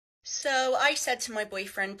So I said to my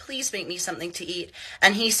boyfriend, please make me something to eat.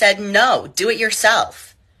 And he said, no, do it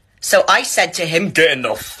yourself. So I said to him, get in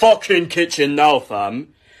the fucking kitchen now,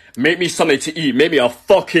 fam. Make me something to eat. Make me a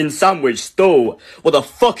fucking sandwich, still. What the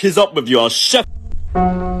fuck is up with you? I'll chef.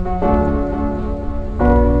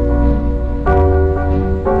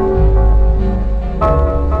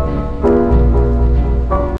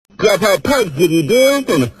 What type of pipes did you do and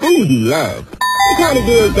the food you love? What kind of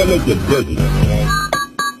girls that make you dirty?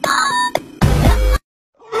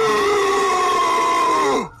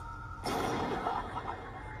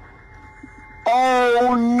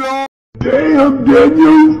 Oh no! Damn,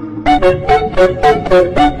 Daniel!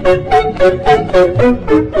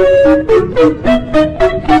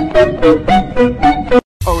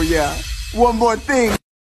 Oh yeah, one more thing.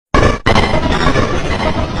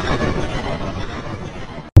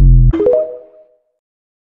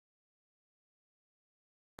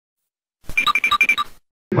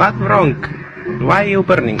 What wrong? Why you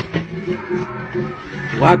burning?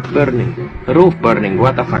 What burning? Roof burning,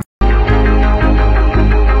 what the fuck?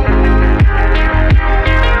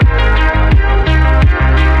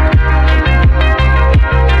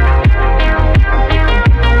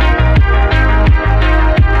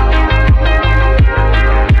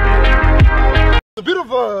 A bit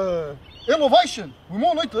of elevation. We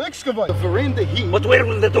might need to excavate the veranda here. But where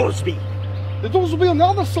will the doors be? The doors will be on the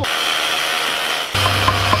other side.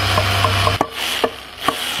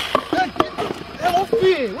 What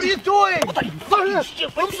are you doing? What are you fucking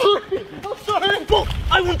stupid? I'm sorry. I'm sorry. Go.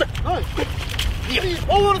 I want to. No.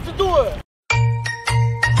 I wanted to do it.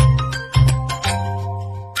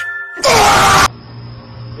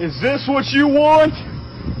 Is this what you want?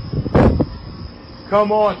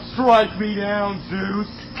 Come on, strike me down, Zeus.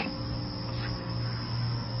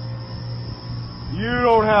 You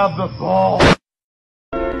don't have the ball.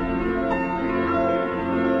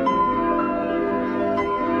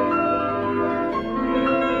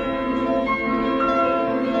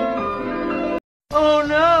 Oh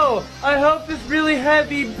no! I hope this really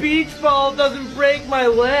heavy beach ball doesn't break my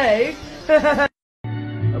leg.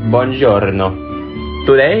 Buongiorno.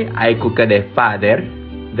 Today I cook the father,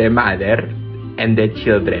 the mother, and the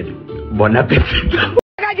children. Bon appetito.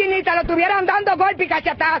 Gallinita lo estuvieran dando golpe y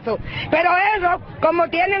cachetazo, pero eso, como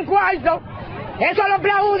tienen cuarzo, eso lo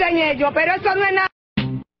aplauden ellos, pero eso no es nada.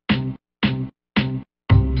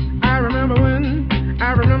 I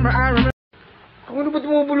remember. Ano ba't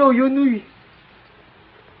bumubulo yun, uy?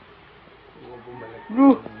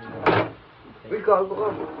 Bro. Uy, kago ka.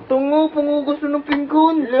 Tungo, gusto ng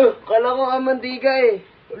pingkon. Hello, kala ko ang mantika eh.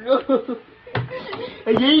 Hello.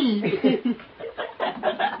 Ayay.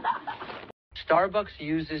 Starbucks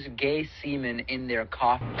uses gay semen in their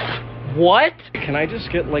coffee. What? Can I just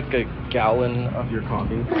get like a gallon of your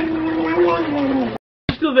coffee?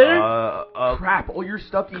 Still there? Crap, all your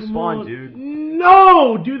stuff despawned, dude.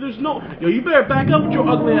 No, dude, there's no. Yo, you better back up with your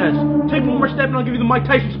ugly ass. Take one more step and I'll give you the Mike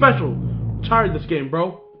Tyson special. I'm tired of this game,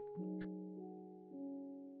 bro.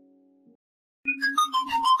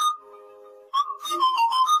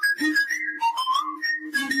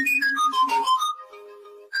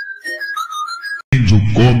 Índio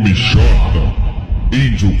come chata,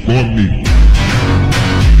 índio come.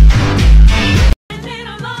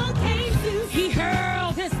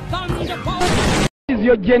 What is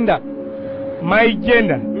your gender? My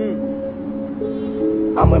gender.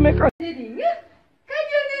 I'm gonna make her.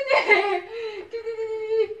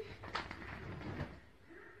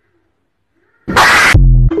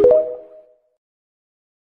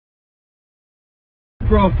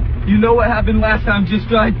 Bro, you know what happened last time, just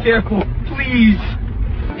drive careful, please.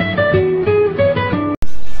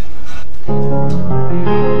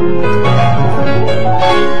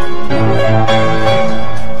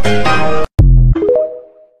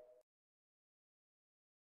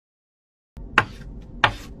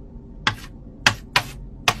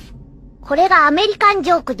 This is American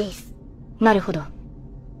joke です。なるほど。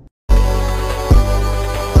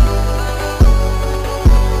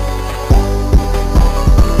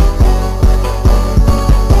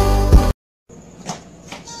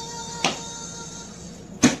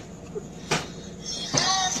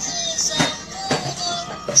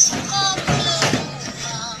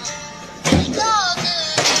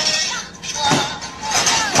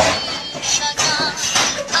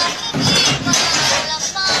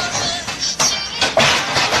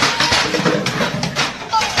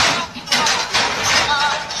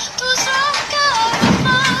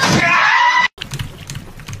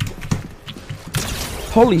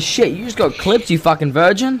Holy shit, you just got clipped, you fucking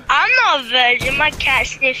virgin. I'm not a virgin, my cat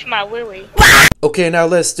sniffs my willy. Okay, now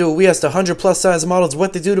let's do it. We asked 100 plus size models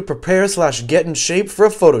what they do to prepare / get in shape for a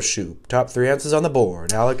photo shoot. Top 3 answers on the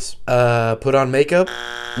board. Alex? Put on makeup?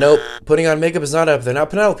 Nope. Putting on makeup is not up there. Now,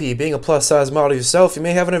 Penelope, being a plus size model yourself, you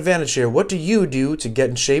may have an advantage here. What do you do to get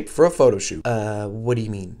in shape for a photo shoot? What do you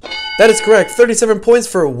mean? That is correct. 37 points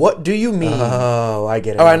for what do you mean? Oh, I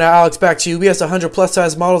get it. Alright, now Alex, back to you. We asked 100 plus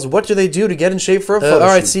size models what do they do to get in shape for a photo shoot?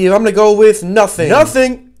 Alright, Steve, I'm gonna go with nothing.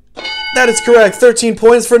 Nothing! That is correct. 13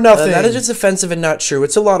 points for nothing. That is just offensive and not true.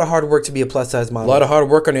 It's a lot of hard work to be a plus size model. A lot of hard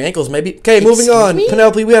work on your ankles, maybe. Okay, moving on. Me?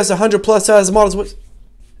 Penelope, we asked 100 plus size models. What?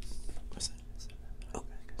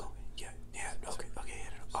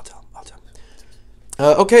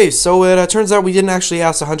 Okay, so it turns out we didn't actually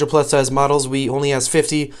ask 100 plus size models. We only asked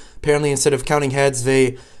 50. Apparently, instead of counting heads,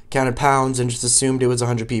 they counted pounds and just assumed it was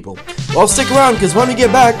 100 people. Well, stick around, because when we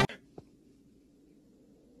get back...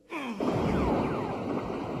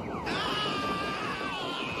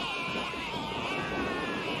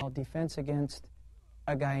 Defense against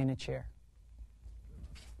a guy in a chair.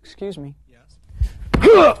 Excuse me. Yes.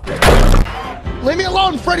 Leave me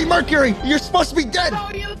alone, Freddie Mercury! You're supposed to be dead!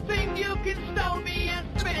 So you think you can stone me and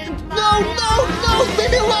spin? No!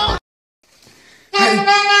 Leave me alone!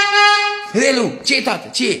 Lelu, ce tată,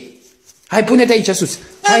 ce? Hai, pune-te aici sus.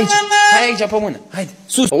 Hai aici pe mână. Haide,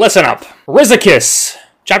 sus. Listen up. Rizicus,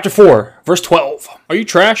 chapter 4, verse 12. Are you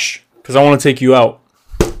trash? Because I want to take you out.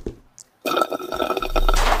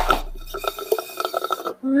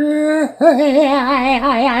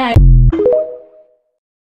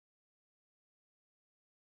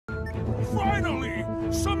 Finally,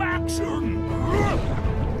 some action!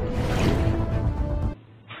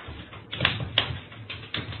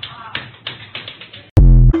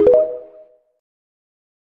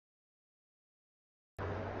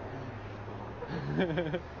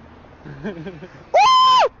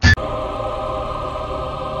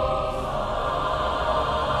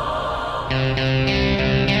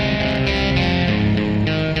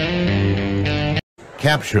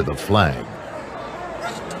 Capture the flag.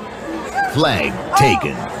 Flag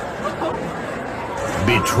taken.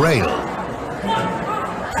 Betrayal.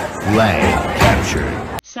 Flag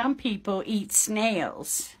captured. Some people eat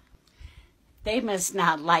snails. They must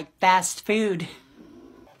not like fast food.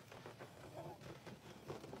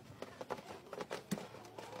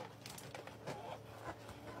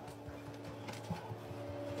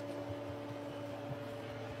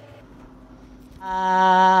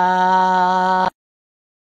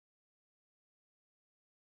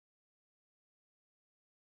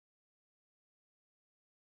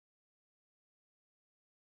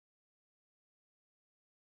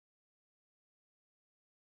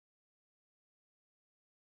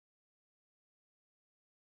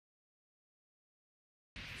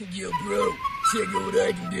 Yo, bro, check out what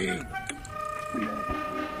I can do.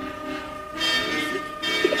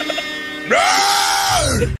 No!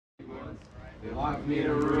 They locked me in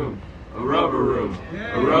a room. A rubber room.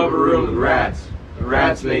 A rubber room with rats. The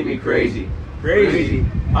rats made me crazy. Crazy?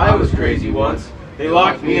 I was crazy once. They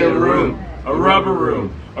locked me in a room. A rubber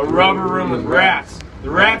room. A rubber room with rats. The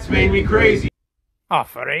rats made me crazy. Oh,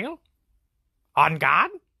 for real? On God?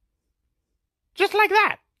 Just like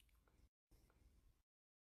that?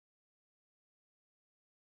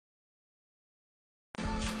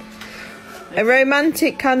 A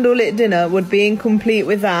romantic candlelit dinner would be incomplete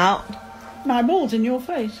without my balls in your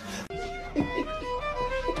face.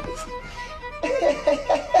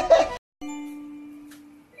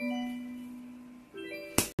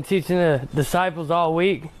 Teaching the disciples all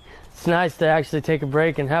week. It's nice to actually take a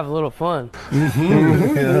break and have a little fun.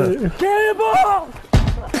 Cannibal!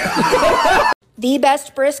 The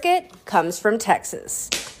best brisket comes from Texas.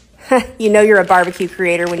 You know you're a barbecue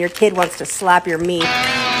creator when your kid wants to slap your meat.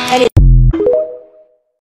 And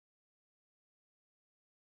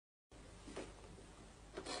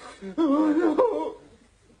Oh, no.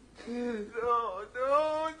 You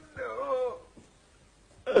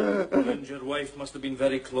and your wife must have been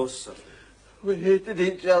very close, sir. We hated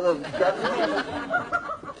each other.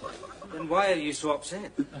 Then why are you so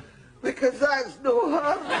upset? Because that's no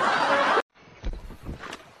her.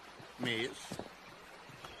 Miss.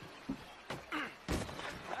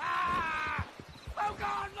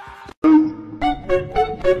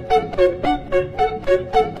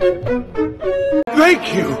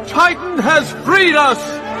 Thank you! Titan has freed us!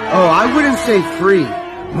 Oh, I wouldn't say free.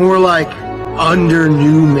 More like under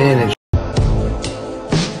new management.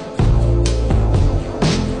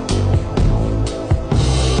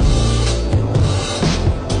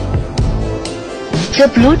 The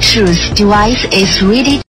Bluetooth device is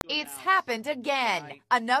ready. It's happened again.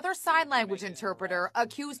 Another sign language interpreter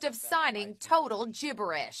accused of signing total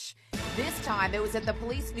gibberish. This time it was at the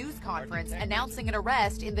police news conference announcing an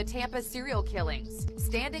arrest in the Tampa serial killings.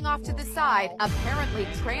 Standing off to the side, apparently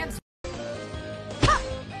trans.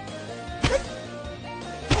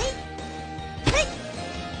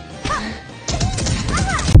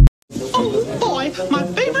 Oh boy, my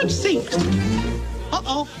favorite seat.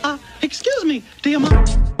 Uh-oh, excuse me, dear mom.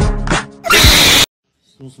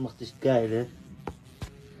 Soms mag het geil, hè?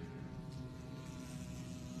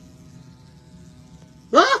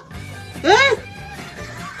 Ah! Eh?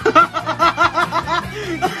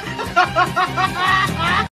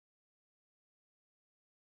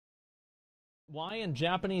 Why in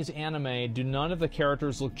Japanese anime do none of the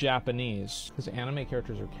characters look Japanese? Because anime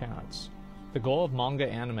characters are cats. The goal of manga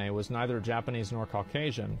anime was neither Japanese nor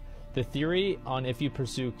Caucasian. The theory on if you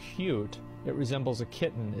pursue cute, it resembles a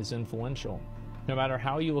kitten is influential. No matter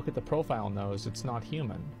how you look at the profile nose, it's not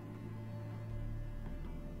human.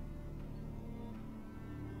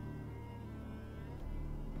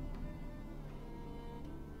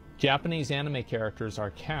 Japanese anime characters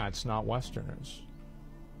are cats, not Westerners.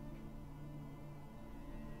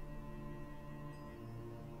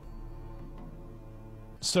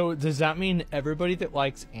 So does that mean everybody that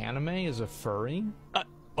likes anime is a furry?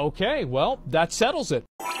 Okay, well, that settles it.